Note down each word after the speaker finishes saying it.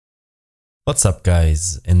What's up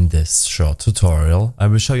guys, in this short tutorial I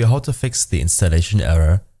will show you how to fix the installation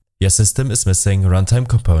error your system is missing runtime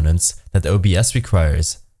components that OBS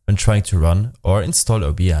requires when trying to run or install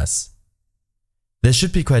OBS. This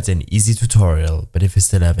should be quite an easy tutorial, but if you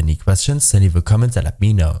still have any questions then leave a comment and let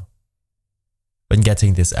me know. When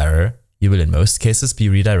getting this error, you will in most cases be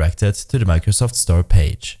redirected to the Microsoft Store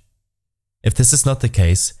page. If this is not the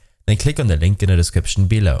case, then click on the link in the description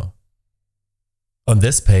below. On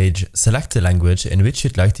this page, select the language in which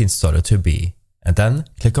you'd like the installer to be, and then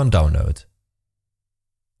click on Download.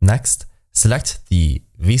 Next, select the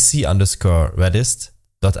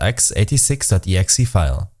vc_redist.x86.exe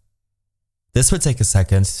file. This will take a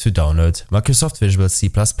second to download Microsoft Visual C++.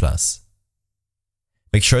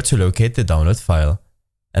 Make sure to locate the download file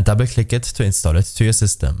and double-click it to install it to your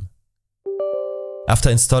system. After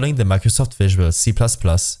installing the Microsoft Visual C++,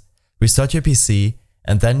 restart your PC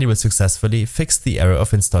and then you will successfully fix the error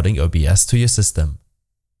of installing OBS to your system.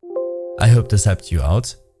 I hope this helped you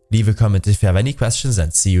out. Leave a comment if you have any questions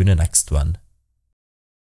and see you in the next one.